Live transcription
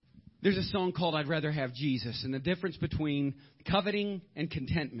There's a song called I'd Rather Have Jesus, and the difference between coveting and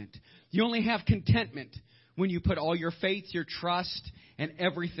contentment. You only have contentment when you put all your faith, your trust, and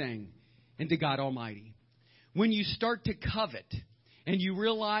everything into God Almighty. When you start to covet, and you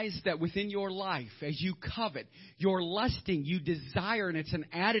realize that within your life, as you covet, you're lusting, you desire, and it's an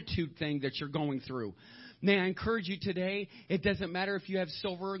attitude thing that you're going through. May I encourage you today, it doesn't matter if you have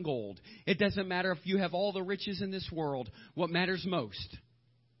silver and gold. It doesn't matter if you have all the riches in this world. What matters most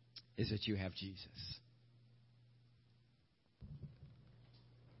is that you have Jesus.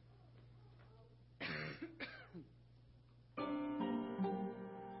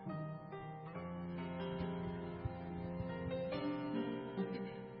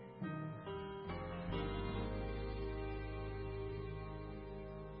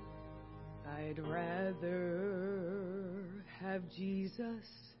 I'd rather have Jesus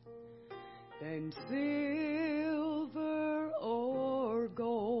than silver or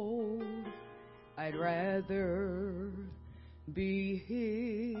gold. I'd rather be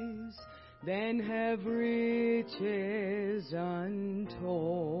His than have riches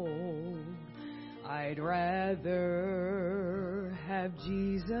untold. I'd rather have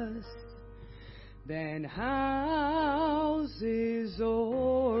Jesus than houses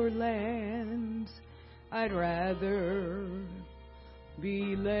or lands. I'd rather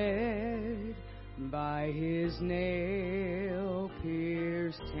be led by His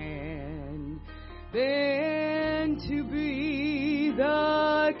nail-pierced hand than to be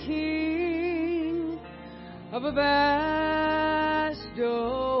the king of a vast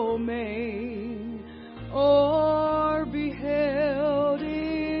domain, or be held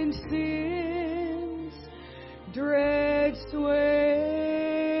in sin's dread sway.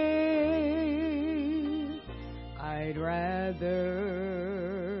 I'd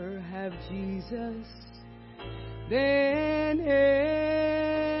rather have Jesus than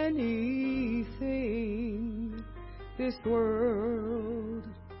anything this world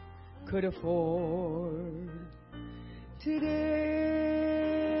could afford today.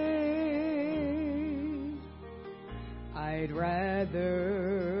 I'd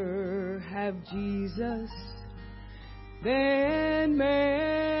rather have Jesus than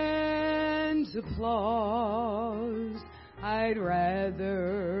man's applause. I'd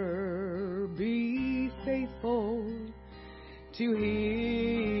rather be faithful to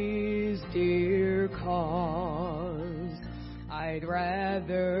His dear cause. I'd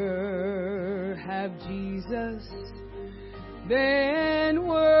rather have Jesus than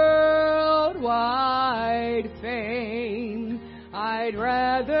worldwide fame. I'd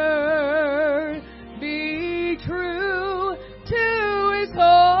rather be true to His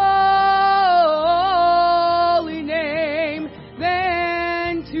holy name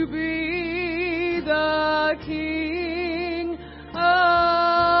than to be the king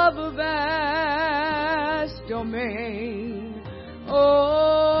of a vast domain,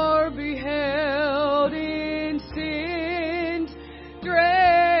 or be held in sin's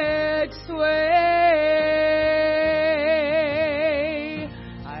dread sway.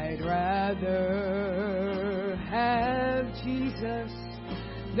 I'd rather have Jesus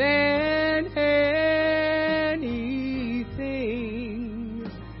than anything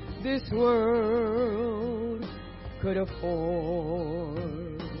this world could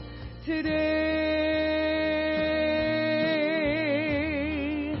afford today.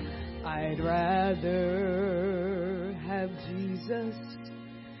 I'd rather have Jesus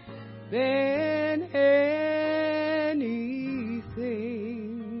than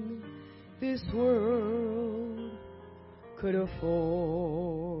anything this world could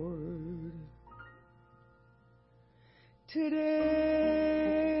afford today.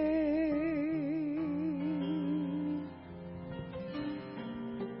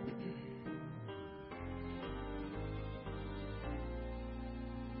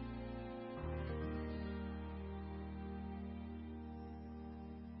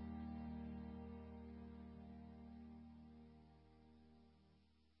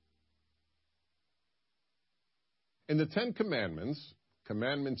 In the Ten Commandments,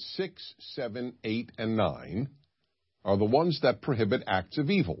 Commandments 6, 7, 8, and 9 are the ones that prohibit acts of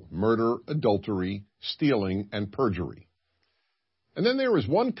evil: murder, adultery, stealing, and perjury. And then there is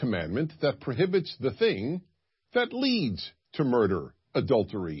one commandment that prohibits the thing that leads to murder,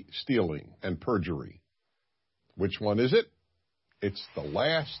 adultery, stealing, and perjury. Which one is it? It's the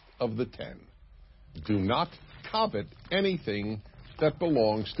last of the 10. Do not covet anything that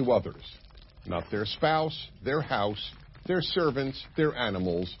belongs to others. Not their spouse, their house, their servants, their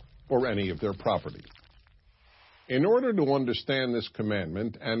animals, or any of their property. In order to understand this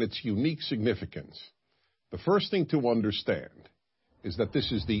commandment and its unique significance, the first thing to understand is that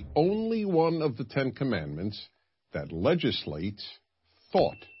this is the only one of the Ten Commandments that legislates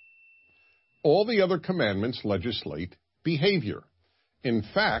thought. All the other commandments legislate behavior. In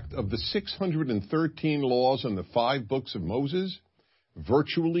fact, of the 613 laws in the 5 books of Moses,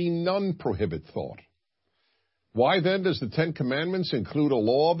 virtually none prohibit thought. Why then does the Ten Commandments include a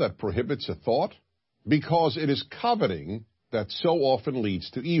law that prohibits a thought? Because it is coveting that so often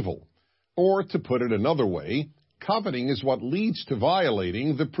leads to evil. Or, to put it another way, coveting is what leads to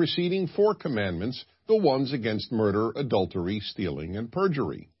violating the preceding 4 commandments, the ones against murder, adultery, stealing, and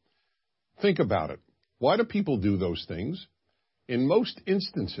perjury. Think about it. Why do people do those things? In most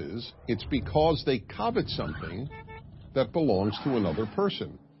instances, it's because they covet something that belongs to another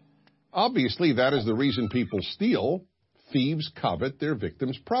person. Obviously, that is the reason people steal. Thieves covet their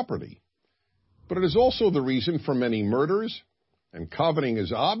victim's property. But it is also the reason for many murders, and coveting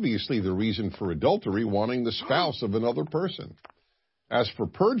is obviously the reason for adultery, wanting the spouse of another person. As for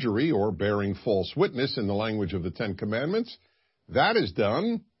perjury, or bearing false witness in the language of the Ten Commandments, that is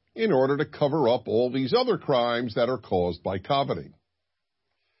done in order to cover up all these other crimes that are caused by coveting.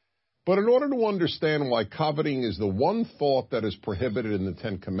 But in order to understand why coveting is the one thought that is prohibited in the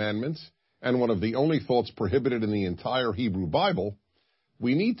Ten Commandments, and one of the only thoughts prohibited in the entire Hebrew Bible,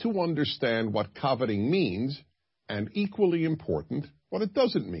 we need to understand what coveting means, and equally important, what it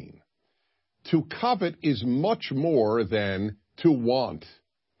doesn't mean. To covet is much more than to want.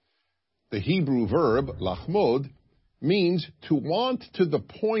 The Hebrew verb, lachmod, means to want to the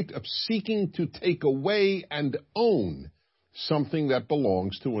point of seeking to take away and own something that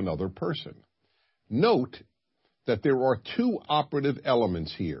belongs to another person. Note that there are 2 operative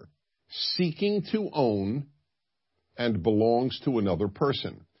elements here: seeking to own and belongs to another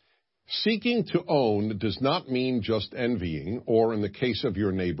person. Seeking to own does not mean just envying, or in the case of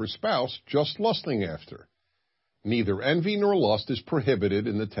your neighbor's spouse, just lusting after. Neither envy nor lust is prohibited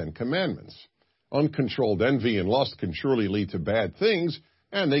in the Ten Commandments. Uncontrolled envy and lust can surely lead to bad things,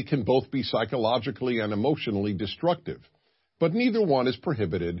 and they can both be psychologically and emotionally destructive. But neither one is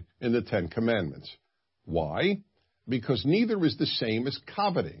prohibited in the Ten Commandments. Why? Because neither is the same as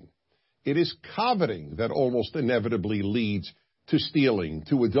coveting. It is coveting that almost inevitably leads to stealing,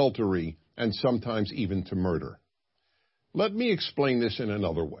 to adultery, and sometimes even to murder. Let me explain this in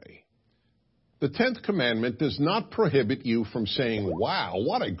another way. The 10th commandment does not prohibit you from saying, "Wow,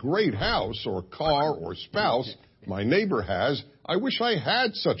 what a great house or car or spouse my neighbor has. I wish I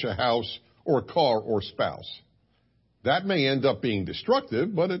had such a house or car or spouse." That may end up being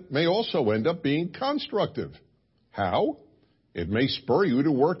destructive, but it may also end up being constructive. How? It may spur you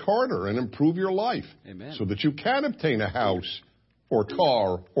to work harder and improve your life. Amen. So that you can obtain a house or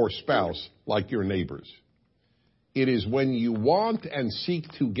car or spouse like your neighbors. It is when you want and seek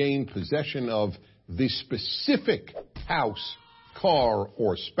to gain possession of the specific house, car,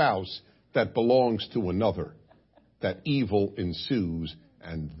 or spouse that belongs to another that evil ensues,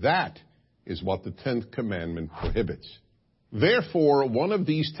 and that is what the 10th commandment prohibits. Therefore, one of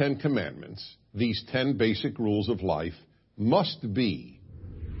these 10 commandments, these 10 basic rules of life, must be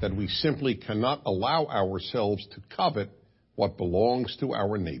that we simply cannot allow ourselves to covet what belongs to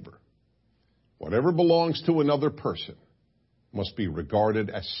our neighbor. Whatever belongs to another person must be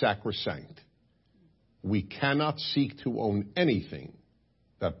regarded as sacrosanct. We cannot seek to own anything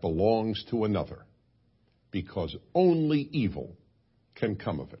that belongs to another, because only evil can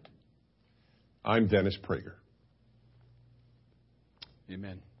come of it. I'm Dennis Prager.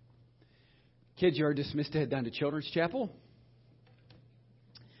 Amen. Kids, you are dismissed to head down to Children's Chapel.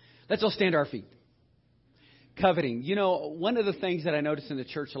 Let's all stand to our feet. Coveting. You know, one of the things that I notice in the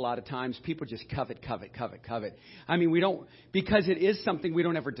church a lot of times, people just covet. I mean, we don't, because it is something we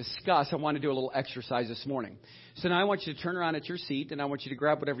don't ever discuss. I want to do a little exercise this morning. So now I want you to turn around at your seat, and I want you to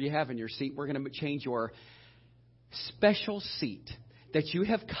grab whatever you have in your seat. We're going to change your special seat that you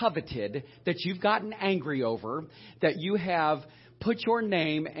have coveted, that you've gotten angry over, that you have put your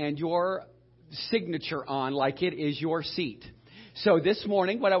name and your signature on like it is your seat. So this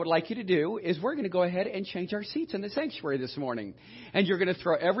morning, what I would like you to do is we're going to go ahead and change our seats in the sanctuary this morning. And you're going to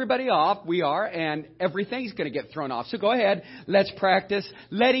throw everybody off. We are, and everything's going to get thrown off. So go ahead. Let's practice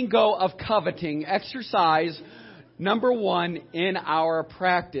letting go of coveting. Exercise number 1 in our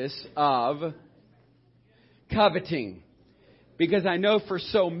practice of coveting. Because I know for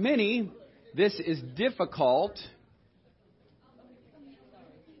so many, this is difficult.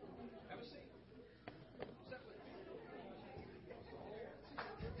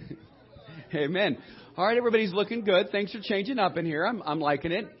 Amen. All right, everybody's looking good. Thanks for changing up in here. I'm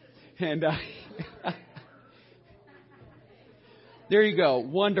liking it. And there you go.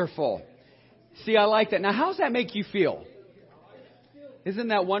 Wonderful. See, I like that. Now, how does that make you feel? Isn't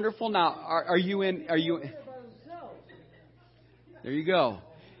that wonderful? Now, are you in? Are you? There you go.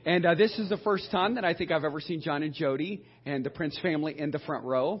 And this is the first time that I think I've ever seen John and Jody and the Prince family in the front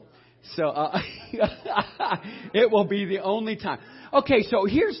row. So it will be the only time. Okay, so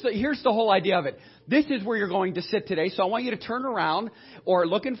here's the whole idea of it. This is where you're going to sit today. So I want you to turn around or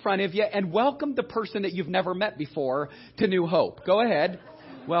look in front of you and welcome the person that you've never met before to New Hope. Go ahead.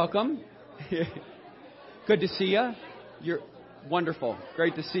 Welcome. Good to see you. You're wonderful.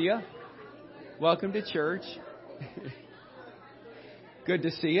 Great to see you. Welcome to church. Good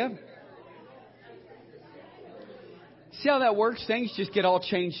to see you. See how that works? Things just get all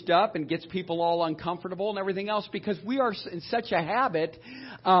changed up and gets people all uncomfortable and everything else because we are in such a habit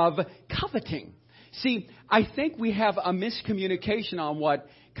of coveting. See, I think we have a miscommunication on what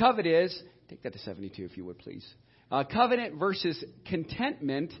covet is. Take that to 72 if you would, please. Covenant versus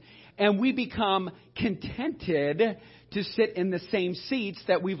contentment. And we become contented to sit in the same seats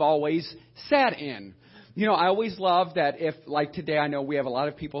that we've always sat in. You know, I always love that if, like today, I know we have a lot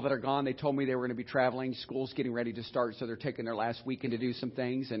of people that are gone. They told me they were going to be traveling. School's getting ready to start, so they're taking their last weekend to do some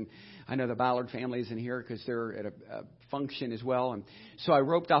things. And I know the Ballard family is in here because they're at a function as well. And so I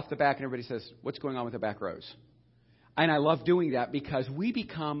roped off the back, and everybody says, what's going on with the back rows? And I love doing that because we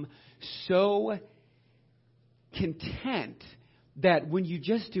become so content that when you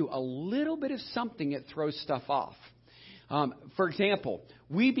just do a little bit of something, it throws stuff off. For example,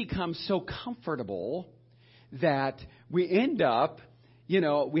 we become so comfortable that we end up,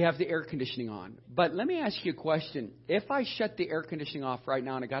 we have the air conditioning on. But let me ask you a question. If I shut the air conditioning off right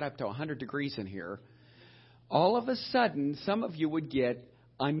now and it got up to 100 degrees in here, all of a sudden, some of you would get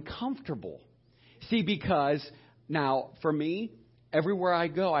uncomfortable. See, because now, for me, everywhere I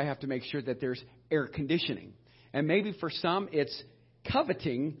go, I have to make sure that there's air conditioning. And maybe for some, it's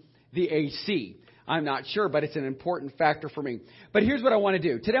coveting the AC. I'm not sure, but it's an important factor for me. But here's what I want to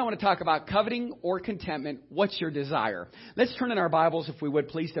do. Today I want to talk about coveting or contentment. What's your desire? Let's turn in our Bibles, if we would,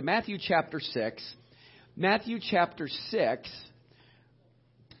 please, to Matthew chapter 6. Matthew chapter 6.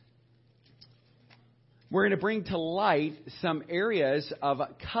 We're going to bring to light some areas of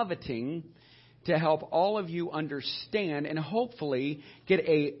coveting to help all of you understand and hopefully get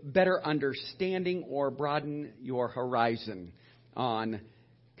a better understanding or broaden your horizon on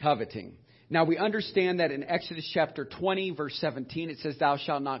coveting. Now, we understand that in Exodus chapter 20, verse 17, it says, thou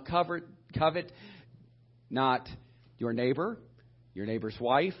shalt not covet not your neighbor's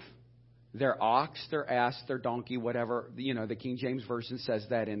wife, their ox, their ass, their donkey, whatever. The King James Version says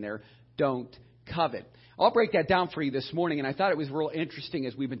that in there. Don't covet. I'll break that down for you this morning, and I thought it was real interesting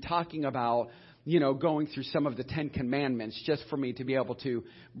as we've been talking about, going through some of the 10 Commandments, just for me to be able to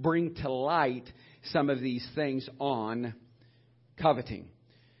bring to light some of these things on coveting.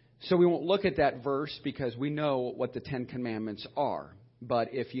 So we won't look at that verse because we know what the 10 Commandments are. But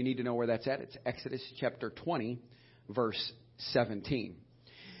if you need to know where that's at, it's Exodus chapter 20, verse 17.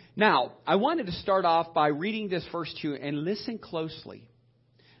 Now, I wanted to start off by reading this verse to you and listen closely.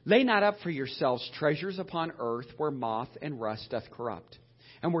 Lay not up for yourselves treasures upon earth where moth and rust doth corrupt,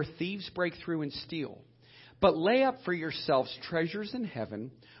 and where thieves break through and steal. But lay up for yourselves treasures in heaven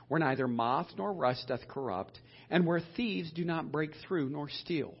where neither moth nor rust doth corrupt, and where thieves do not break through nor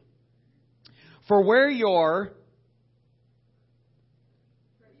steal. For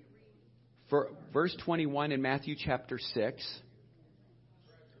verse 21 in Matthew chapter 6.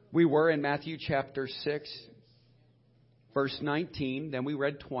 We were in Matthew chapter 6, verse 19. Then we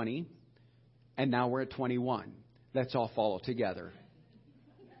read 20. And now we're at 21. Let's all follow together.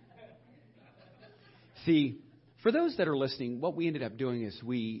 See, for those that are listening, what we ended up doing is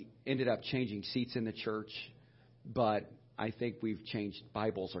we ended up changing seats in the church. But I think we've changed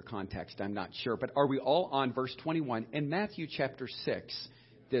Bibles or context. I'm not sure. But are we all on verse 21 in Matthew chapter 6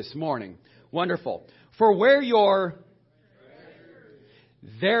 this morning? Wonderful. For where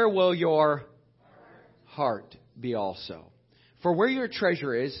there will your heart be also. For where your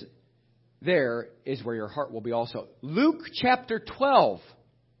treasure is, there is where your heart will be also. Luke chapter 12.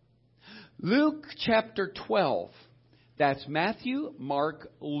 Luke chapter 12. That's Matthew,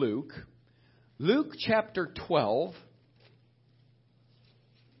 Mark, Luke. Luke chapter 12.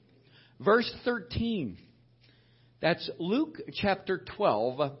 Verse 13. That's Luke chapter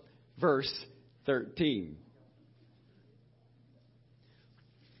 12, verse 13.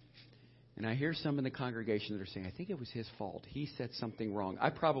 And I hear some in the congregation that are saying, I think it was his fault. He said something wrong. I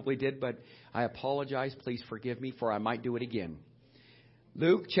probably did, but I apologize. Please forgive me, for I might do it again.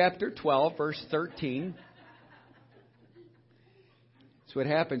 Luke chapter 12, verse 13. That's what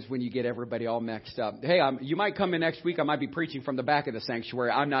happens when you get everybody all mixed up. Hey, you might come in next week. I might be preaching from the back of the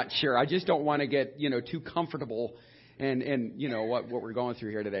sanctuary. I'm not sure. I just don't want to get, too comfortable and you know what we're going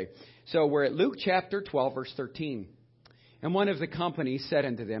through here today. So we're at Luke chapter 12, verse 13. And one of the company said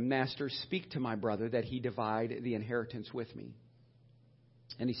unto them, Master, speak to my brother that he divide the inheritance with me.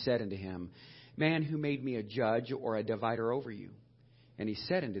 And he said unto him, Man, who made me a judge or a divider over you? And he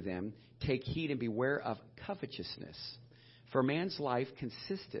said unto them, Take heed and beware of covetousness. For man's life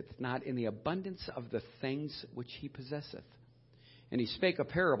consisteth not in the abundance of the things which he possesseth. And he spake a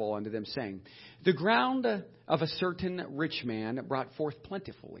parable unto them, saying, The ground of a certain rich man brought forth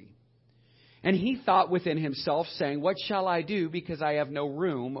plentifully. And he thought within himself, saying, What shall I do, because I have no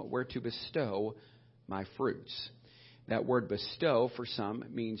room where to bestow my fruits? That word bestow for some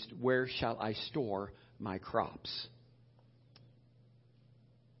means, where shall I store my crops?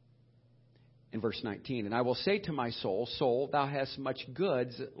 In verse 19, And I will say to my soul, Soul, thou hast much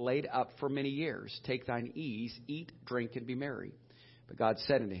goods laid up for many years. Take thine ease, eat, drink, and be merry. But God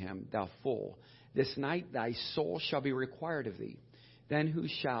said unto him, Thou fool, this night thy soul shall be required of thee. Then who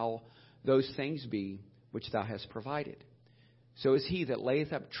shall those things be which thou hast provided? So is he that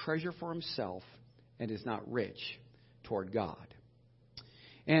layeth up treasure for himself and is not rich toward God.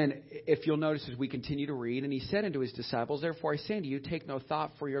 And if you'll notice as we continue to read, And he said unto his disciples, Therefore I say unto you, take no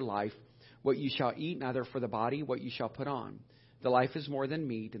thought for your life, what you shall eat, neither for the body what you shall put on. The life is more than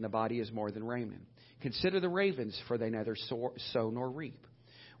meat, and the body is more than raiment. Consider the ravens, for they neither sow nor reap,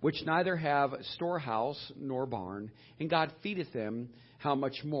 which neither have storehouse nor barn, and God feedeth them. How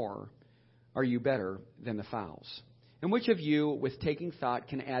much more are you better than the fowls? And which of you, with taking thought,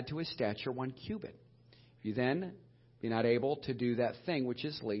 can add to his stature 1 cubit? If you then be not able to do that thing which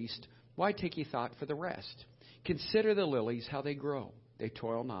is least, why take ye thought for the rest? Consider the lilies, how they grow. They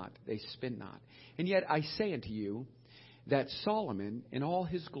toil not, they spin not. And yet I say unto you, that Solomon in all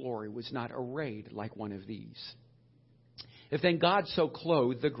his glory was not arrayed like one of these. If then God so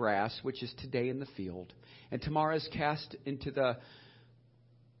clothe the grass, which is today in the field, and tomorrow is cast into the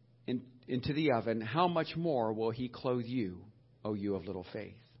oven, how much more will he clothe you, O you of little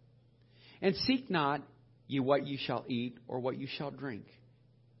faith? And seek not ye what ye shall eat, or what you shall drink,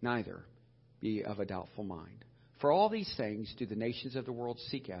 neither be of a doubtful mind. For all these things do the nations of the world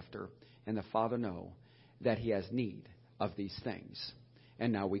seek after, and the Father know that he has need of these things.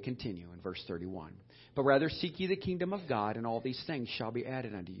 And now we continue in verse 31. But rather seek ye the kingdom of God, and all these things shall be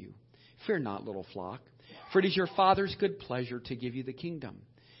added unto you. Fear not, little flock, for it is your Father's good pleasure to give you the kingdom.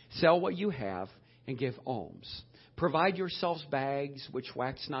 Sell what you have, and give alms. Provide yourselves bags which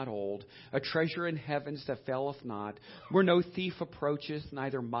wax not old, a treasure in heavens that faileth not, where no thief approacheth,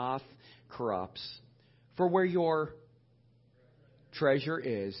 neither moth corrupts. For where your treasure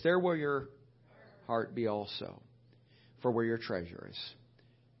is, there will your heart be also. For where your treasure is,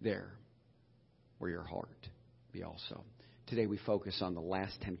 there will your heart be also. Today we focus on the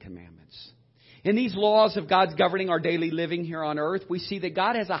last 10 commandments. In these laws of God's governing our daily living here on earth, we see that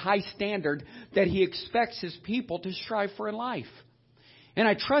God has a high standard that He expects His people to strive for in life. And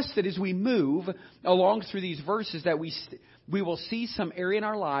I trust that as we move along through these verses that we will see some area in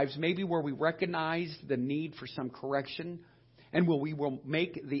our lives maybe where we recognize the need for some correction, and we will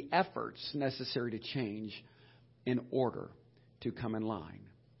make the efforts necessary to change in order to come in line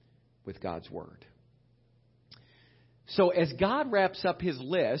with God's Word. So as God wraps up His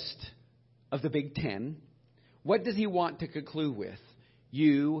list of the Big Ten, what does He want to conclude with?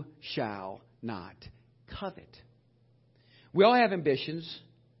 You shall not covet. We all have ambitions.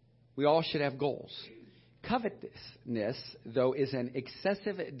 We all should have goals. Covetousness, though, is an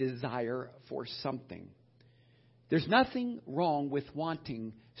excessive desire for something. There's nothing wrong with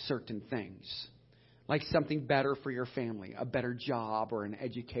wanting certain things, like something better for your family, a better job or an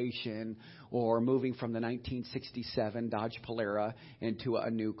education, or moving from the 1967 Dodge Polara into a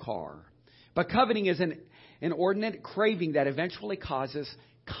new car. But coveting is an inordinate craving that eventually causes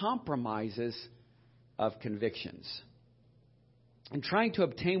compromises of convictions. And trying to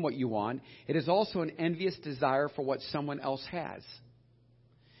obtain what you want, it is also an envious desire for what someone else has.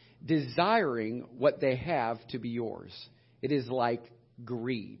 Desiring what they have to be yours. It is like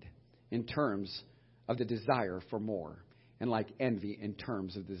greed in terms of the desire for more, and like envy in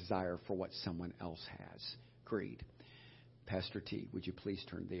terms of the desire for what someone else has. Greed. Pastor T, would you please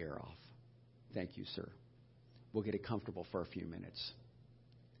turn the air off? Thank you, sir. We'll get it comfortable for a few minutes.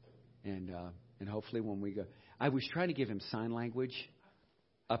 And hopefully when we go... I was trying to give him sign language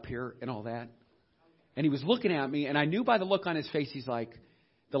up here and all that. And he was looking at me, and I knew by the look on his face, he's like,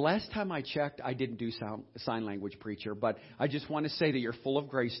 the last time I checked, I didn't do sign language, preacher. But I just want to say that you're full of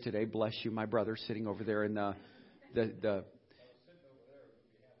grace today. Bless you, my brother, sitting over there in the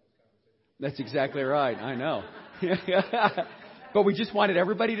That's exactly right. I know. But we just wanted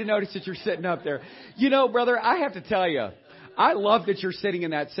everybody to notice that you're sitting up there. You know, brother, I have to tell you, I love that you're sitting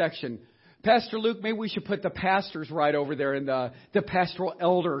in that section. Pastor Luke, maybe we should put the pastors right over there in the pastoral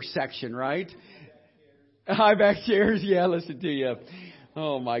elder section, right? High back chairs. Yeah, listen to you.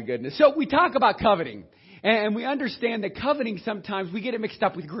 Oh, my goodness. So we talk about coveting. And we understand that coveting sometimes we get it mixed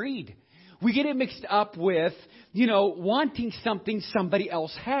up with greed. We get it mixed up with, wanting something somebody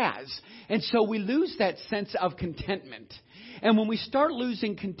else has. And so we lose that sense of contentment. And when we start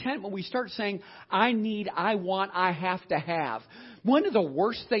losing contentment, we start saying, I need, I want, I have to have. One of the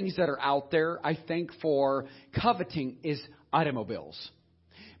worst things that are out there, I think, for coveting is automobiles.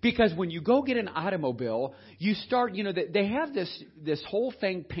 Because when you go get an automobile, you start, they have this whole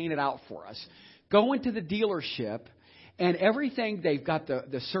thing painted out for us. Go into the dealership, and everything, they've got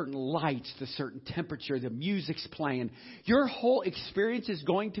the certain lights, the certain temperature, the music's playing. Your whole experience is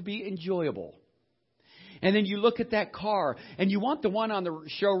going to be enjoyable. And then you look at that car, and you want the one on the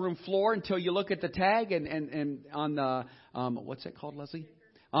showroom floor until you look at the tag and on the, what's that called, Leslie?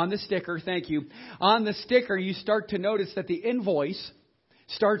 On the sticker, thank you. On the sticker, you start to notice that the invoice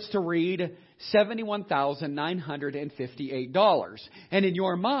starts to read $71,958. And in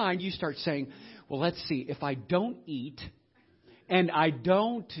your mind, you start saying, well, let's see, if I don't eat and I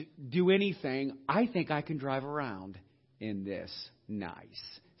don't do anything, I think I can drive around in this nice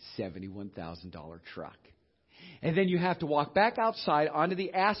 $71,000 truck. And then you have to walk back outside onto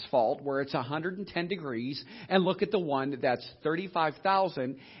the asphalt where it's 110 degrees and look at the one that's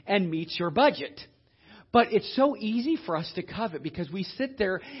 $35,000 and meets your budget. But it's so easy for us to covet because we sit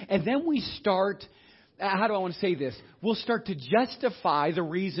there and then we start, how do I want to say this? We'll start to justify the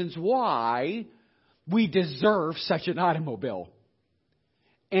reasons why we deserve such an automobile.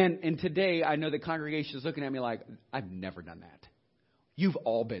 And today I know the congregation is looking at me like, I've never done that. You've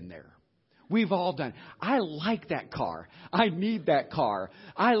all been there. We've all done. I like that car. I need that car.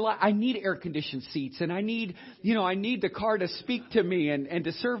 I need air-conditioned seats, and I need the car to speak to me and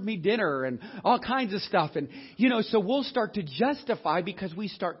to serve me dinner and all kinds of stuff. And, so we'll start to justify because we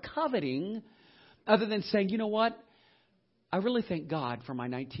start coveting other than saying, you know what? I really thank God for my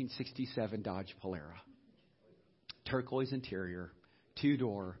 1967 Dodge Polara. Turquoise interior,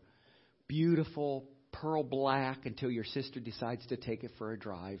 2-door, beautiful pearl black until your sister decides to take it for a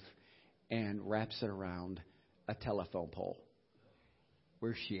drive and wraps it around a telephone pole.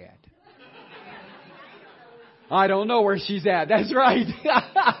 Where's she at? I don't know where she's at. That's right.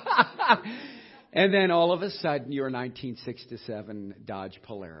 And then all of a sudden, your 1967 Dodge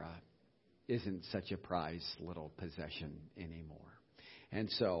Polara isn't such a prized little possession anymore. And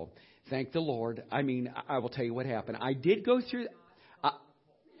so, thank the Lord. I mean, I will tell you what happened. I did go through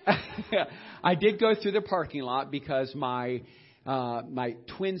the parking lot because my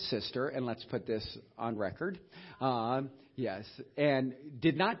twin sister, and let's put this on record, yes, and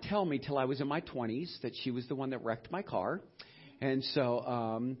did not tell me till I was in my 20s that she was the one that wrecked my car. And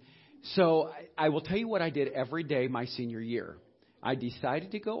so I will tell you what I did every day my senior year. I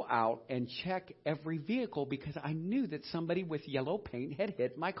decided to go out and check every vehicle because I knew that somebody with yellow paint had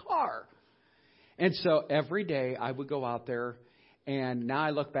hit my car. And so every day I would go out there, and now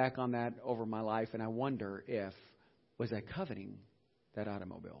I look back on that over my life, and I wonder was I coveting that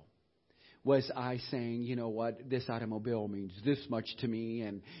automobile? Was I saying, you know what, this automobile means this much to me,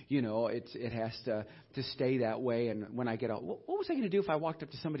 and, it has to stay that way, and when I get out, what was I going to do if I walked up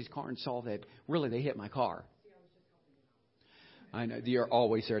to somebody's car and saw that really they hit my car? I know, you're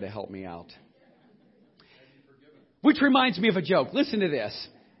always there to help me out. Which reminds me of a joke. Listen to this.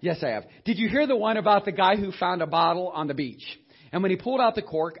 Yes, I have. Did you hear the one about the guy who found a bottle on the beach? And when he pulled out the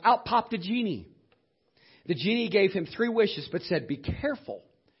cork, out popped a genie. The genie gave him 3 wishes, but said, be careful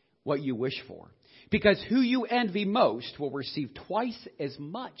what you wish for, because who you envy most will receive twice as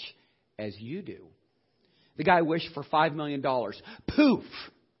much as you do. The guy wished for $5 million. Poof!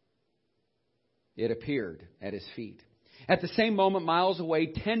 It appeared at his feet. At the same moment, miles away,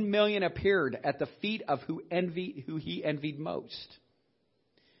 10 million appeared at the feet of who he envied most.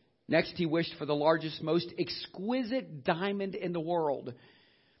 Next, he wished for the largest, most exquisite diamond in the world.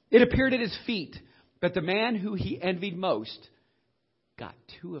 It appeared at his feet, but the man who he envied most got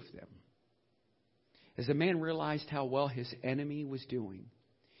 2 of them. As the man realized how well his enemy was doing,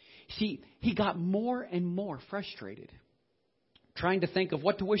 he got more and more frustrated, trying to think of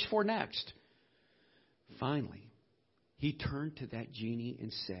what to wish for next. Finally, he turned to that genie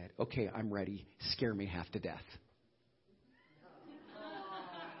and said, okay, I'm ready. Scare me half to death.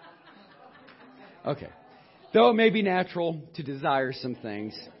 Okay. Though it may be natural to desire some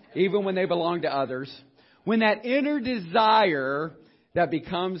things, even when they belong to others, when that inner desire that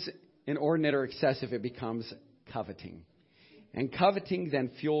becomes inordinate or excessive, it becomes coveting. And coveting then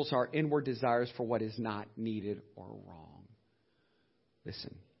fuels our inward desires for what is not needed or wrong.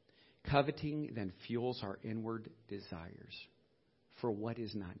 Listen. Coveting then fuels our inward desires for what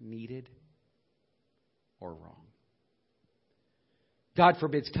is not needed or wrong. God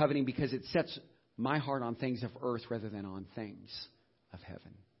forbids coveting because it sets my heart on things of earth rather than on things of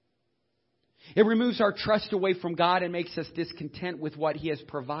heaven. It removes our trust away from God and makes us discontent with what He has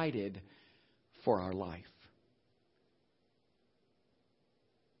provided for our life.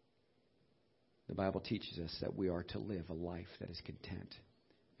 The Bible teaches us that we are to live a life that is content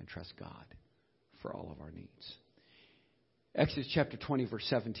and trust God for all of our needs. Exodus chapter 20 verse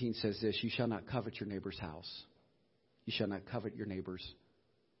 17 says this, you shall not covet your neighbor's house. You shall not covet your neighbor's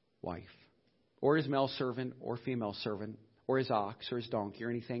wife, or his male servant or female servant, or his ox or his donkey,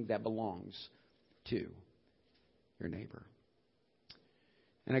 or anything that belongs to your neighbor.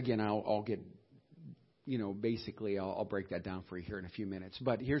 And again, I'll get, basically I'll break that down for you here in a few minutes.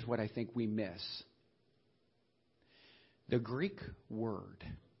 But here's what I think we miss. The Greek word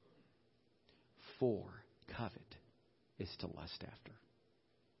for covet is to lust after.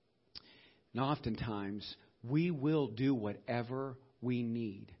 Now, oftentimes, we will do whatever we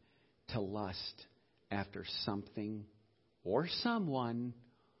need to lust after something or someone,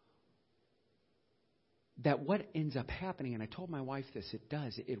 that what ends up happening, and I told my wife this,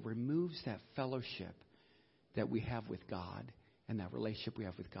 it removes that fellowship that we have with God and that relationship we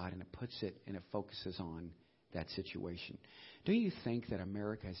have with God, and it puts it and it focuses on that situation. Don't you think that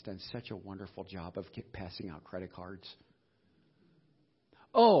America has done such a wonderful job of passing out credit cards?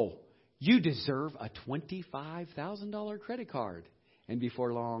 Oh, you deserve a $25,000 credit card. And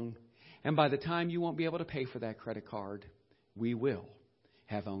before long, and by the time you won't be able to pay for that credit card, we will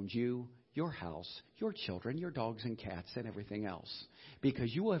have owned you, your house, your children, your dogs and cats, and everything else.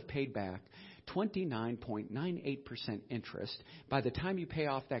 Because you will have paid back 29.98% interest. By the time you pay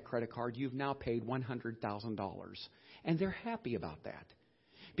off that credit card, you've now paid $100,000. And they're happy about that.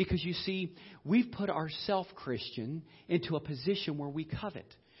 Because you see, we've put ourselves, Christian, into a position where we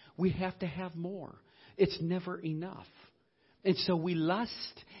covet. We have to have more. It's never enough. And so we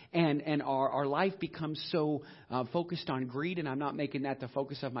lust, and our life becomes so focused on greed, and I'm not making that the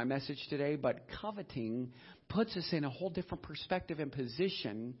focus of my message today, but coveting puts us in a whole different perspective and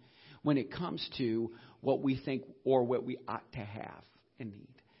position when it comes to what we think or what we ought to have and need.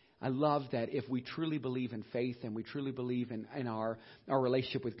 I love that if we truly believe in faith and we truly believe in our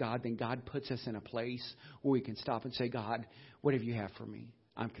relationship with God, then God puts us in a place where we can stop and say, God, whatever you have for me,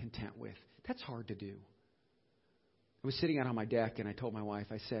 I'm content with. That's hard to do. I was sitting out on my deck and I told my wife,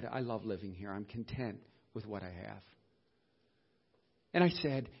 I said, I love living here. I'm content with what I have. And I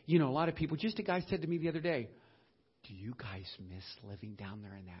said, a lot of people, just a guy said to me the other day, do you guys miss living down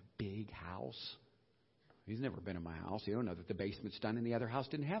there in that big house? He's never been in my house. You don't know that the basement's done and the other house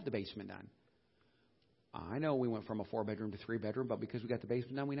didn't have the basement done. I know we went from a 4-bedroom to 3-bedroom, but because we got the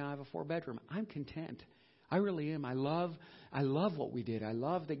basement done, we now have a 4-bedroom. I'm content. I really am. I love what we did. I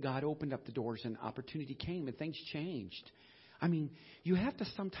love that God opened up the doors and opportunity came and things changed. I mean, you have to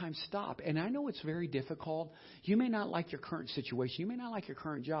sometimes stop. And I know it's very difficult. You may not like your current situation. You may not like your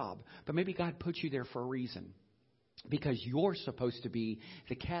current job. But maybe God put you there for a reason. Because you're supposed to be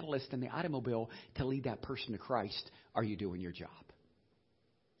the catalyst in the automobile to lead that person to Christ. Are you doing your job?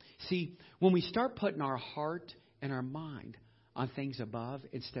 See, when we start putting our heart and our mind on things above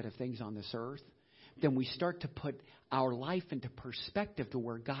instead of things on this earth, then we start to put our life into perspective to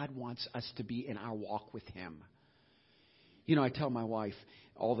where God wants us to be in our walk with Him. I tell my wife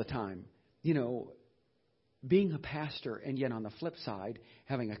all the time, being a pastor and yet on the flip side,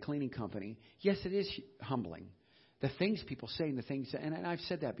 having a cleaning company, yes, it is humbling. The things people say and the things, and I've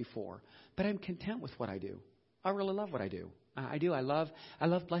said that before, but I'm content with what I do. I really love what I do. I do. I love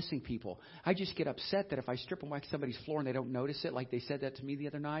blessing people. I just get upset that if I strip and wax somebody's floor and they don't notice it, like they said that to me the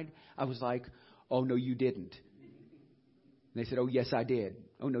other night, I was like, oh, no, you didn't. And they said, oh, yes, I did.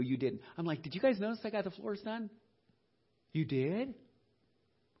 Oh, no, you didn't. I'm like, did you guys notice I got the floors done? You did?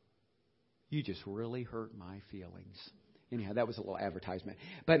 You just really hurt my feelings. Anyhow, that was a little advertisement.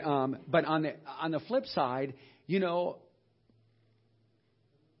 But on the flip side, oh,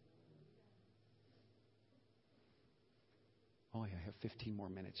 I have 15 more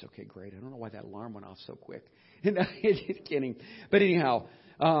minutes. Okay, great. I don't know why that alarm went off so quick. Just kidding. But anyhow,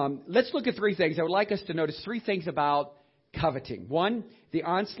 let's look at 3 things. I would like us to notice 3 things about coveting. 1, the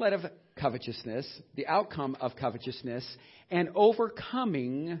onslaught of covetousness, the outcome of covetousness, and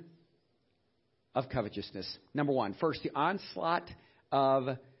overcoming of covetousness. Number 1, first, the onslaught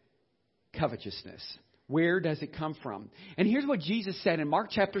of covetousness. Where does it come from? And here's what Jesus said in Mark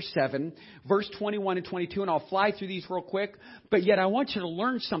chapter 7, verse 21 and 22. And I'll fly through these real quick. But yet I want you to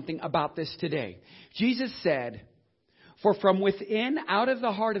learn something about this today. Jesus said, "For from within, out of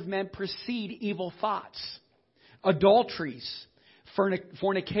the heart of men, proceed evil thoughts, adulteries,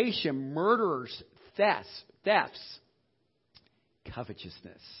 fornication, murderers, thefts,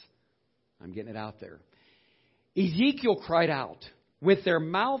 covetousness." I'm getting it out there. Ezekiel cried out, "With their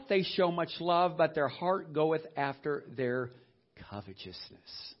mouth they show much love, but their heart goeth after their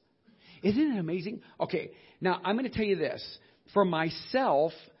covetousness." Isn't it amazing? Okay, now I'm going to tell you this. For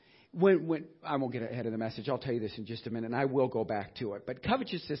myself, when I won't get ahead of the message, I'll tell you this in just a minute, and I will go back to it. But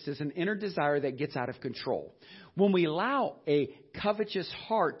covetousness is an inner desire that gets out of control. When we allow a covetous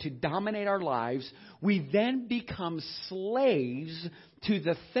heart to dominate our lives, we then become slaves to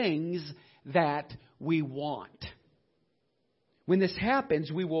the things that we want. When this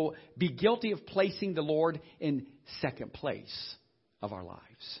happens, we will be guilty of placing the Lord in second place of our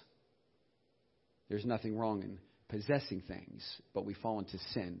lives. There's nothing wrong in possessing things, but we fall into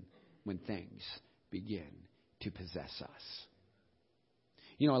sin when things begin to possess us.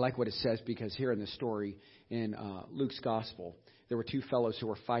 You know, I like what it says because here in the story in Luke's gospel, there were two fellows who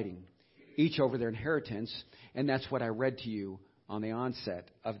were fighting, each over their inheritance, and that's what I read to you on the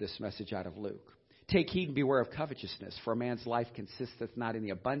onset of this message out of Luke. "Take heed and beware of covetousness, for a man's life consisteth not in the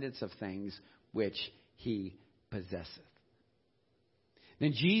abundance of things which he possesseth."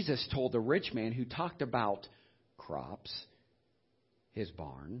 Then Jesus told the rich man who talked about crops, his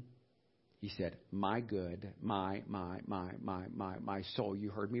barn, he said, "My good, my soul." You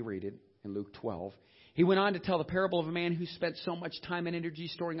heard me read it in Luke 12. He went on to tell the parable of a man who spent so much time and energy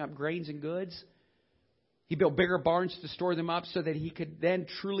storing up grains and goods. He built bigger barns to store them up so that he could then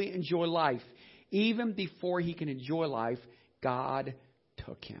truly enjoy life. Even before he can enjoy life, God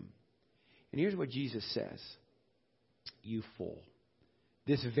took him. And here's what Jesus says. "You fool,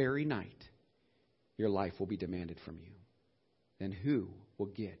 this very night your life will be demanded from you. Then who will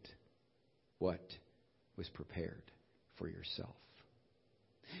get what was prepared for yourself?"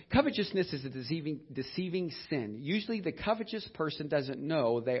 Covetousness is a deceiving sin. Usually the covetous person doesn't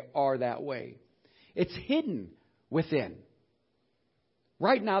know they are that way. It's hidden within.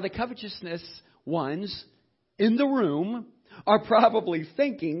 Right now, the covetousness ones in the room are probably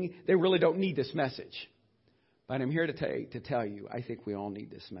thinking they really don't need this message. But I'm here to tell you, I think we all need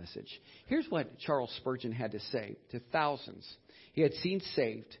this message. Here's what Charles Spurgeon had to say to thousands he had seen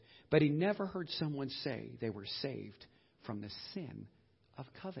saved, but he never heard someone say they were saved from the sin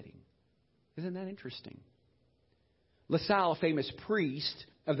of coveting. Isn't that interesting? LaSalle, a famous priest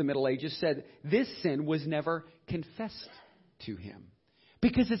of the Middle Ages, said this sin was never confessed to him.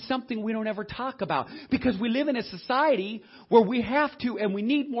 Because it's something we don't ever talk about. Because we live in a society where we have to and we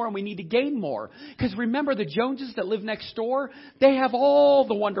need more and we need to gain more. Because remember the Joneses that live next door? They have all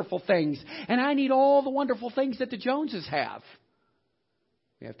the wonderful things. And I need all the wonderful things that the Joneses have.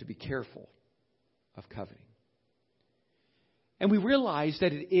 We have to be careful of coveting. And we realize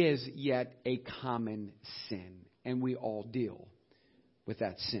that it is yet a common sin. And we all deal with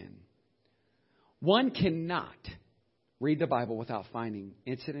that sin. One cannot read the Bible without finding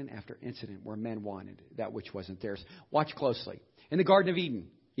incident after incident where men wanted that which wasn't theirs. Watch closely. In the Garden of Eden,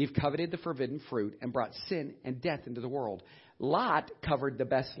 Eve coveted the forbidden fruit and brought sin and death into the world. Lot covered the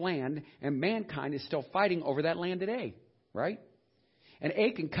best land, and mankind is still fighting over that land today, right? And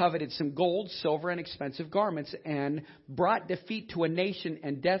Achan coveted some gold, silver, and expensive garments and brought defeat to a nation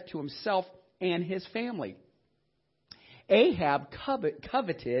and death to himself and his family. Ahab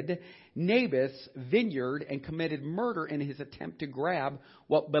coveted Naboth's vineyard and committed murder in his attempt to grab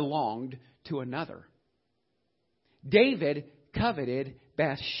what belonged to another. David coveted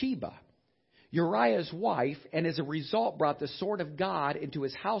Bathsheba, Uriah's wife, and as a result brought the sword of God into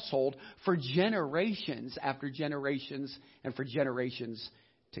his household for generations after generations and for generations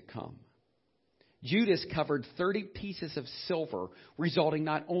to come. Judas covered 30 pieces of silver, resulting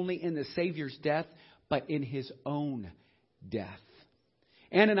not only in the Savior's death, but in his own death.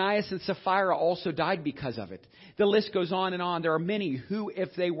 Ananias and Sapphira also died because of it. The list goes on and on. There are many who, if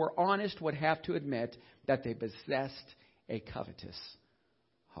they were honest, would have to admit that they possessed a covetous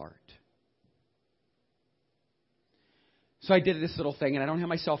heart. So I did this little thing, and I don't have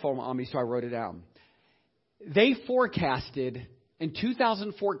my cell phone on me, so I wrote it down. They forecasted in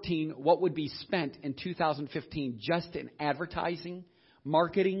 2014 what would be spent in 2015 just in advertising,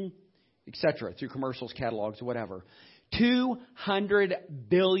 marketing, etc., through commercials, catalogs, whatever. $200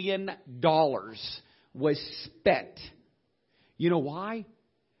 billion was spent. You know why?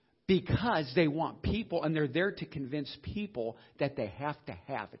 Because they want people, and they're there to convince people that they have to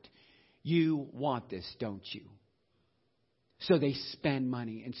have it. You want this, don't you? So they spend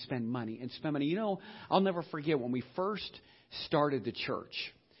money and spend money and spend money. You know, I'll never forget when we first started the church.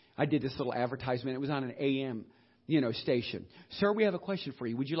 I did this little advertisement. It was on an AM, station. Sir, we have a question for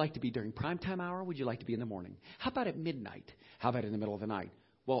you. Would you like to be during primetime hour? Would you like to be in the morning? How about at midnight? How about in the middle of the night?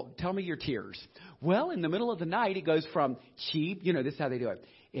 Well, tell me your tiers. Well, in the middle of the night, it goes from cheap. This is how they do it.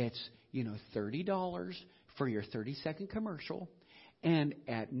 It's, $30 for your 30-second commercial. And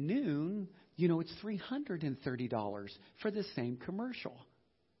at noon, it's $330 for the same commercial.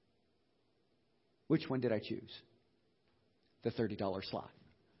 Which one did I choose? The $30 slot.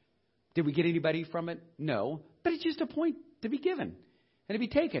 Did we get anybody from it? No. But it's just a point to be given and to be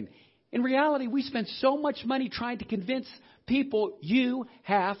taken. In reality, we spend so much money trying to convince people you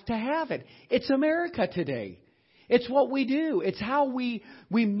have to have it. It's America today. It's what we do. It's how we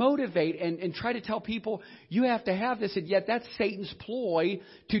motivate and try to tell people you have to have this. And yet that's Satan's ploy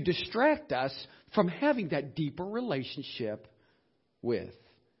to distract us from having that deeper relationship with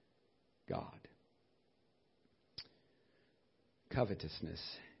God. Covetousness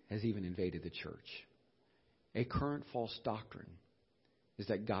has even invaded the church. A current false doctrine is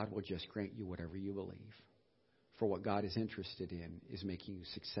that God will just grant you whatever you believe. For what God is interested in is making you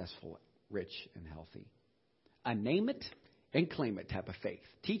successful, rich, and healthy. A name it and claim it type of faith.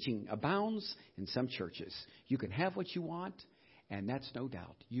 Teaching abounds in some churches. You can have what you want, and that's no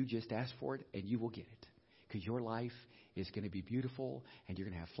doubt. You just ask for it, and you will get it. Because your life is going to be beautiful, and you're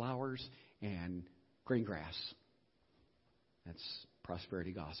going to have flowers and green grass. That's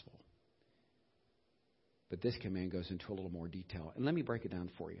prosperity gospel. But this command goes into a little more detail. And let me break it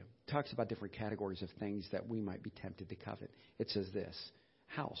down for you. It talks about different categories of things that we might be tempted to covet. It says this.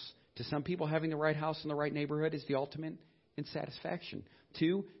 House. To some people, having the right house in the right neighborhood is the ultimate in satisfaction.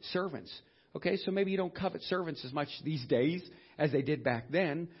 2, servants. Okay, so maybe you don't covet servants as much these days as they did back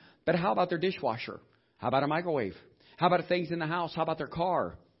then. But how about their dishwasher? How about a microwave? How about things in the house? How about their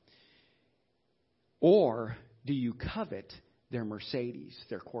car? Or do you covet their Mercedes,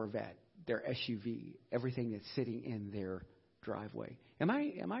 their Corvette, their SUV, everything that's sitting in their driveway? Am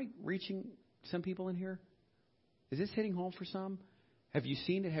I reaching some people in here? Is this hitting home for some? Have you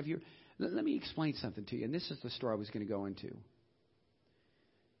seen it? Let me explain something to you. And this is the story I was going to go into.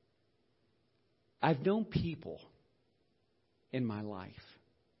 I've known people in my life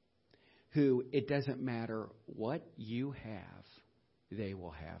who it doesn't matter what you have, they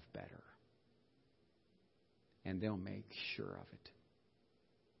will have better. And they'll make sure of it.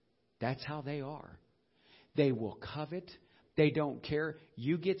 That's how they are. They will covet. They don't care.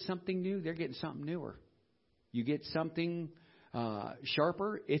 You get something new, they're getting something newer. You get something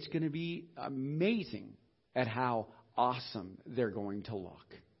sharper, it's going to be amazing at how awesome they're going to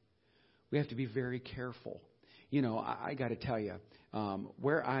look. We have to be very careful. I got to tell you,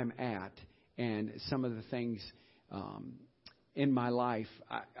 where I'm at and some of the things in my life,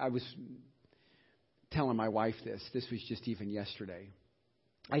 I was telling my wife this. This was just even yesterday.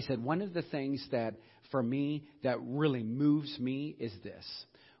 I said, one of the things that, for me, that really moves me is this.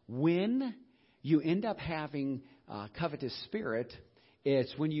 When you end up having a covetous spirit,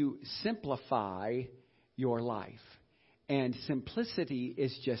 it's when you simplify your life. And simplicity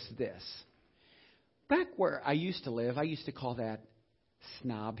is just this. Back where I used to live, I used to call that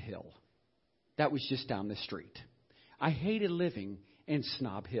Snob Hill. That was just down the street. I hated living in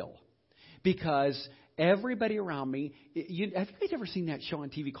Snob Hill because everybody around me, have you guys ever seen that show on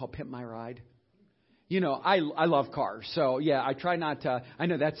TV called Pimp My Ride? I love cars. So, yeah, I try not to. I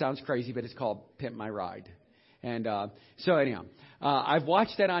know that sounds crazy, but it's called Pimp My Ride. And so anyhow, I've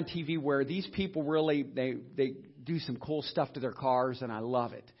watched that on TV where these people really, they do some cool stuff to their cars, and I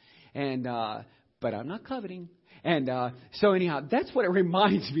love it. And but I'm not coveting. And so anyhow, that's what it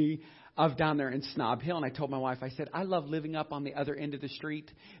reminds me of down there in Snob Hill. And I told my wife, I said, I love living up on the other end of the street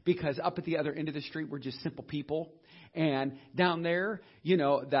because up at the other end of the street, we're just simple people. And down there,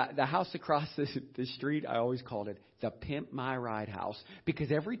 the house across the street, I always called it the Pimp My Ride house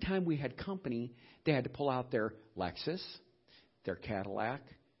because every time we had company, they had to pull out their Lexus, their Cadillac,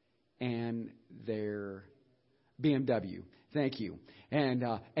 and their BMW. Thank you. And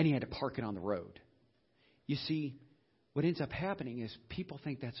he had to park it on the road. You see, what ends up happening is people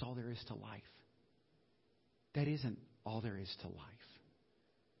think that's all there is to life. That isn't all there is to life.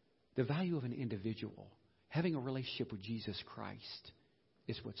 The value of an individual, having a relationship with Jesus Christ,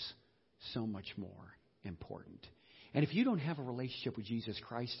 is what's so much more important. And if you don't have a relationship with Jesus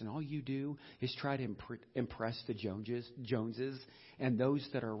Christ and all you do is try to impress the Joneses and those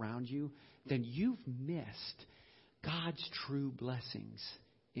that are around you, then you've missed God's true blessings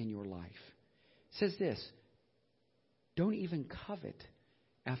in your life. It says this, don't even covet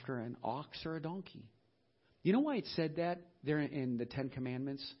after an ox or a donkey. You know why it said that there in the Ten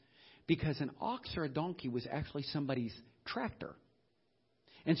Commandments? Because an ox or a donkey was actually somebody's tractor.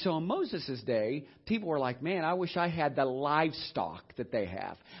 And so in Moses' day, people were like, man, I wish I had the livestock that they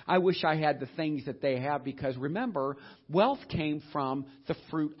have. I wish I had the things that they have, because remember, wealth came from the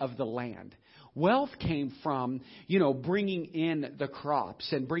fruit of the land. Wealth came from, bringing in the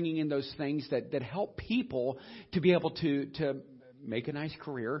crops and bringing in those things that help people to be able to make a nice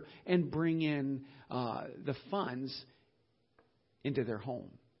career and bring in the funds into their home.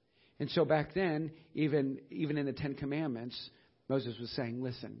 And so back then, even in the Ten Commandments, Moses was saying,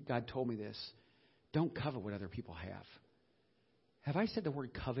 listen, God told me this. Don't covet what other people have. Have I said the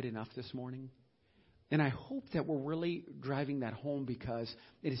word covet enough this morning? And I hope that we're really driving that home, because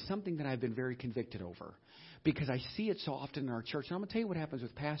it is something that I've been very convicted over. Because I see it so often in our church. And I'm going to tell you what happens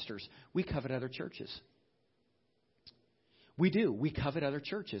with pastors. We covet other churches. We do. We covet other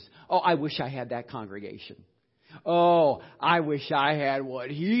churches. Oh, I wish I had that congregation. Oh, I wish I had what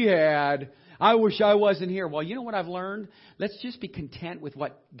he had. I wish I wasn't here. Well, you know what I've learned? Let's just be content with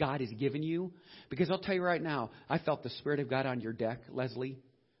what God has given you. Because I'll tell you right now, I felt the Spirit of God on your deck, Leslie,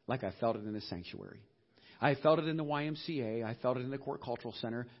 like I felt it in the sanctuary. I felt it in the YMCA. I felt it in the Court Cultural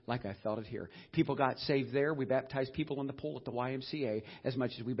Center, like I felt it here. People got saved there. We baptized people in the pool at the YMCA as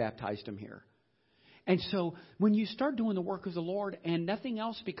much as we baptized them here. And so when you start doing the work of the Lord and nothing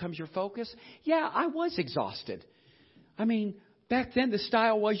else becomes your focus, yeah, I was exhausted. I mean, back then the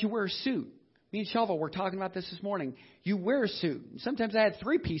style was you wear a suit. Me and Shelva were talking about this morning. You wear a suit. Sometimes I had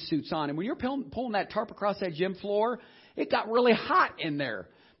 3-piece suits on. And when you're pulling that tarp across that gym floor, it got really hot in there.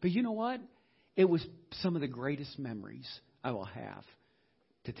 But you know what? It was some of the greatest memories I will have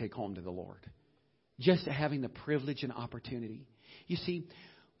to take home to the Lord. Just having the privilege and opportunity. You see,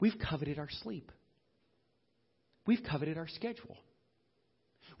 we've coveted our sleep. We've coveted our schedule.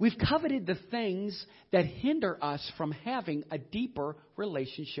 We've coveted the things that hinder us from having a deeper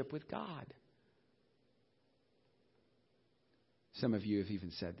relationship with God. Some of you have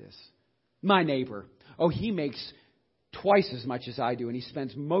even said this. My neighbor, he makes twice as much as I do, and he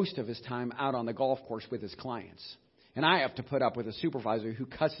spends most of his time out on the golf course with his clients. And I have to put up with a supervisor who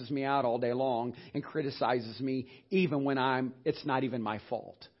cusses me out all day long and criticizes me even when it's not even my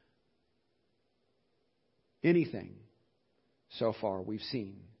fault. Anything so far we've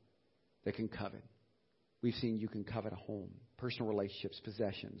seen that can covet. We've seen you can covet a home, personal relationships,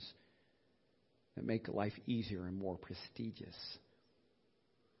 possessions that make life easier and more prestigious.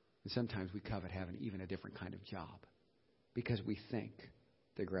 And sometimes we covet having even a different kind of job because we think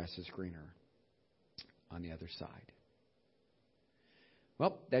the grass is greener on the other side.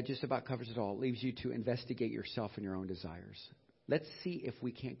 Well, that just about covers it all. It leaves you to investigate yourself and your own desires. Let's see if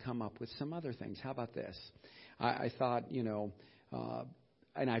we can't come up with some other things. How about this? I thought, and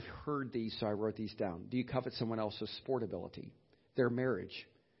I've heard these, so I wrote these down. Do you covet someone else's sport ability, their marriage,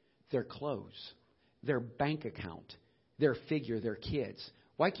 their clothes, their bank account, their figure, their kids?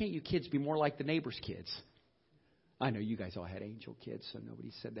 Why can't you kids be more like the neighbor's kids? I know you guys all had angel kids, so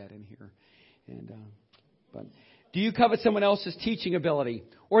nobody said that in here. But do you covet someone else's teaching ability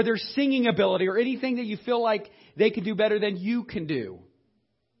or their singing ability or anything that you feel like they can do better than you can do?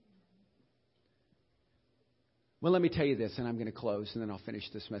 Well, let me tell you this, and I'm going to close, and then I'll finish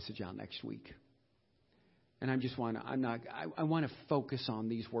this message out next week. And I want to focus on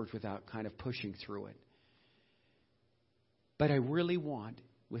these words without kind of pushing through it. But I really want,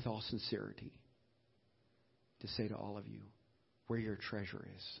 with all sincerity, to say to all of you, where your treasure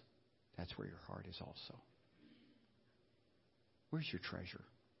is, that's where your heart is also. Where's your treasure?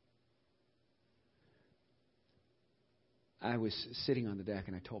 I was sitting on the deck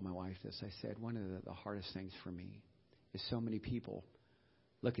and I told my wife this. I said, one of the hardest things for me is so many people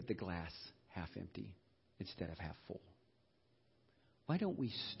look at the glass half empty instead of half full. Why don't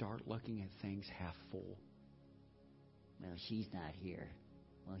we start looking at things half full? Well, she's not here.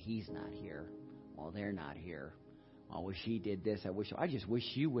 Well, he's not here. Well, they're not here. Well, wish he did this. I just wish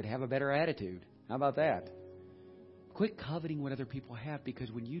you would have a better attitude. How about that? Quit coveting what other people have,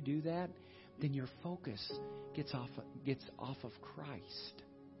 because when you do that, then your focus gets off of Christ.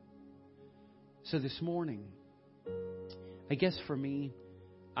 So this morning, I guess for me,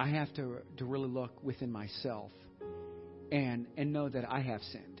 I have to really look within myself and know that I have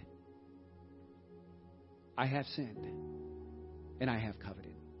sinned. I have sinned. And I have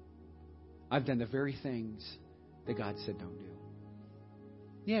coveted. I've done the very things that God said don't do.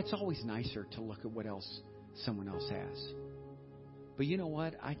 Yeah, it's always nicer to look at what else someone else has. But you know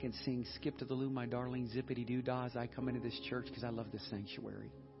what? I can sing Skip to the Loo, My Darling, Zippity-Doo-Dah as I come into this church because I love this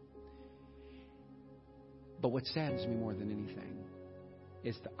sanctuary. But what saddens me more than anything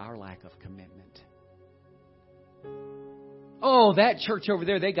is our lack of commitment. Oh, that church over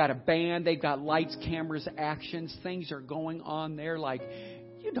there, they got a band, they've got lights, cameras, actions, things are going on there like,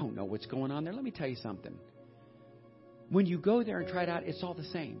 you don't know what's going on there. Let me tell you something. When you go there and try it out, it's all the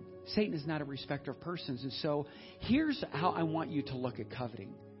same. Satan is not a respecter of persons. And so here's how I want you to look at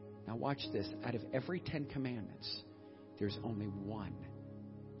coveting. Now watch this. Out of every 10 commandments, there's only one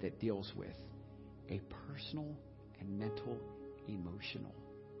that deals with a personal and mental, emotional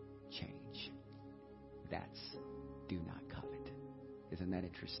change. That's do not covet. Isn't that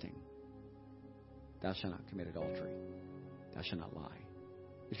interesting? Thou shalt not commit adultery. Thou shalt not lie.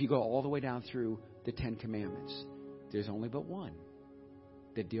 If you go all the way down through the 10 commandments, there's only but one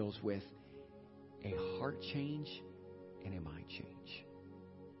that deals with a heart change and a mind change.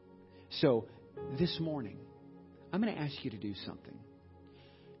 So this morning, I'm going to ask you to do something.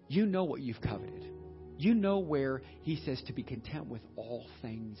 You know what you've coveted. You know where He says to be content with all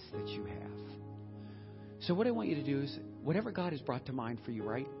things that you have. So what I want you to do is, whatever God has brought to mind for you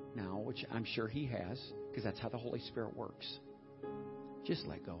right now, which I'm sure He has, because that's how the Holy Spirit works, just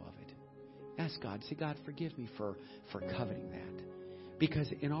let go of it. Ask God, say, God, forgive me for coveting that. Because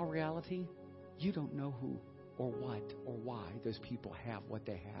in all reality, you don't know who or what or why those people have what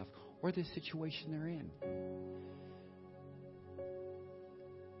they have or the situation they're in.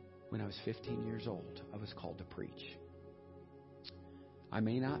 When I was 15 years old, I was called to preach. I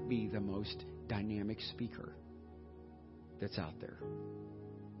may not be the most dynamic speaker that's out there,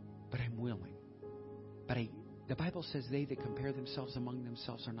 but I'm willing. But the Bible says they that compare themselves among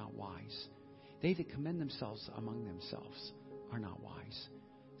themselves are not wise. They that commend themselves among themselves are not wise.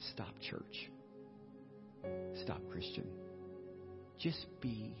 Stop, church. Stop, Christian. Just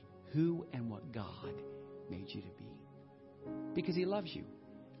be who and what God made you to be. Because He loves you.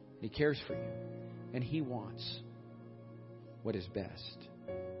 He cares for you. And He wants what is best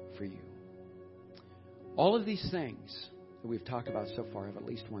for you. All of these things that we've talked about so far have at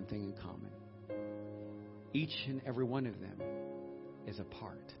least one thing in common. Each and every one of them is a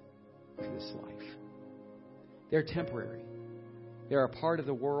part of this life. They're temporary. They're a part of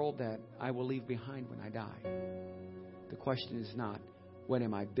the world that I will leave behind when I die. The question is not, what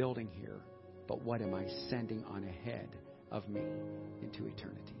am I building here, but what am I sending on ahead of me into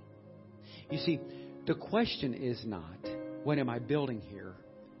eternity? You see, the question is not, what am I building here,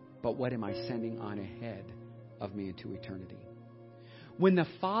 but what am I sending on ahead of me into eternity? When the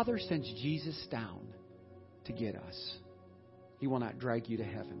Father sends Jesus down to get us, He will not drag you to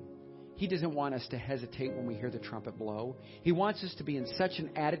heaven. He doesn't want us to hesitate when we hear the trumpet blow. He wants us to be in such an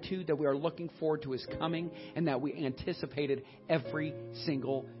attitude that we are looking forward to His coming and that we anticipate it every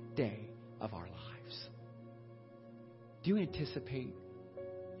single day of our lives. Do you anticipate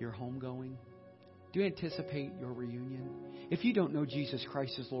your homegoing? Do you anticipate your reunion? If you don't know Jesus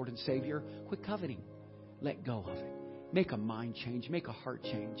Christ as Lord and Savior, quit coveting. Let go of it. Make a mind change. Make a heart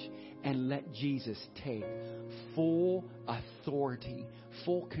change. And let Jesus take full authority,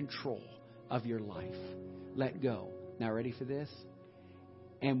 full control of your life. Let go. Now, ready for this?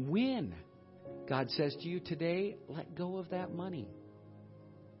 And when God says to you today, let go of that money.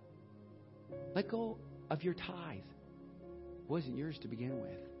 Let go of your tithe. It wasn't yours to begin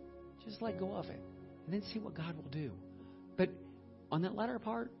with. Just let go of it. And then see what God will do. But on that latter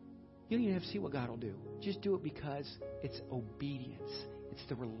part, you don't even have to see what God will do. Just do it because it's obedience. It's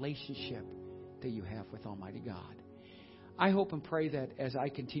the relationship that you have with Almighty God. I hope and pray that as I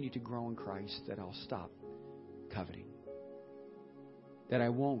continue to grow in Christ, that I'll stop coveting. That I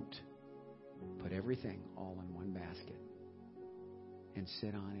won't put everything all in one basket and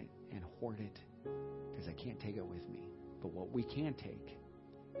sit on it and hoard it because I can't take it with me. But what we can take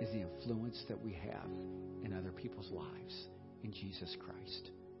is the influence that we have in other people's lives in Jesus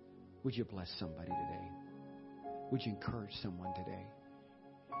Christ. Would you bless somebody today? Would you encourage someone today?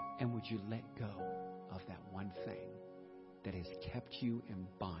 And would you let go of that one thing that has kept you in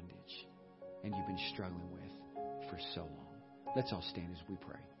bondage and you've been struggling with for so long? Let's all stand as we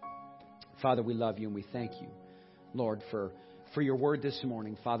pray. Father, we love you and we thank you, Lord, for your word this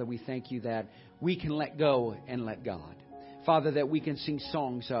morning. Father, we thank you that we can let go and let God. Father, that we can sing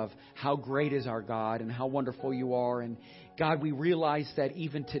songs of how great is our God and how wonderful you are. And God, we realize that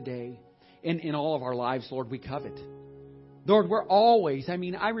even today, in all of our lives, Lord, we covet. Lord, we're always,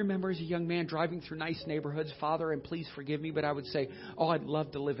 I remember as a young man driving through nice neighborhoods, Father, and please forgive me, but I would say, oh, I'd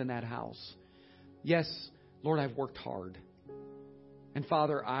love to live in that house. Yes, Lord, I've worked hard. And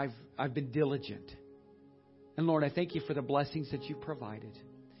Father, I've been diligent. And Lord, I thank you for the blessings that you've provided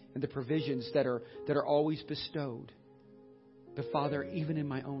and the provisions that are always bestowed. But Father, even in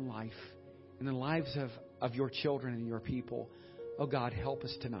my own life, in the lives of your children and your people, Oh God, help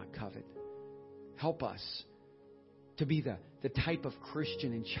us to not covet. Help us to be the type of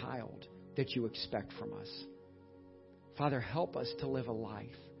Christian and child that you expect from us. Father, help us to live a life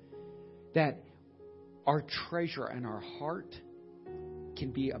that our treasure and our heart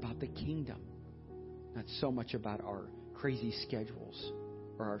can be about the kingdom, not so much about our crazy schedules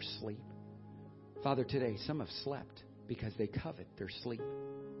or our sleep. Father, today some have slept because they covet their sleep.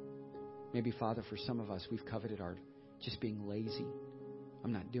 Maybe, Father, for some of us, we've coveted our just being lazy.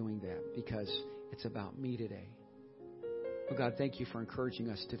 I'm not doing that because it's about me today. Oh God, thank you for encouraging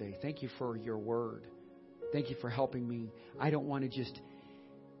us today. Thank you for your word. Thank you for helping me. I don't want to just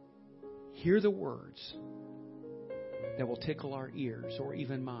hear the words that will tickle our ears or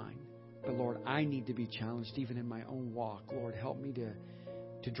even mine. But Lord, I need to be challenged even in my own walk. Lord, help me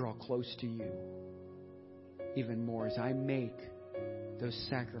to draw close to you even more as I make those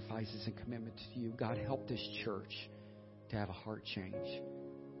sacrifices and commitments to you. God, help this church to have a heart change.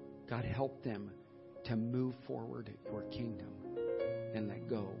 God, help them to move forward your kingdom and let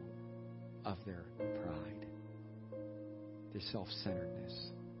go of their pride, their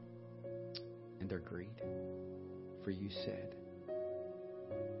self-centeredness, and their greed. For you said,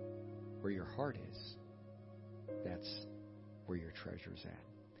 where your heart is, that's where your treasure is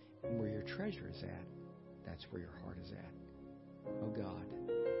at. And where your treasure is at, that's where your heart is at. Oh God,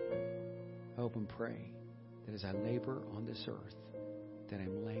 I hope and pray that as I labor on this earth, that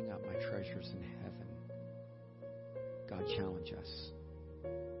I'm laying up my treasures in heaven. God, challenge us,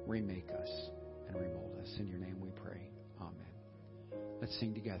 remake us, and remold us. In your name we pray. Amen. Let's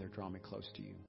sing together. Draw me close to you.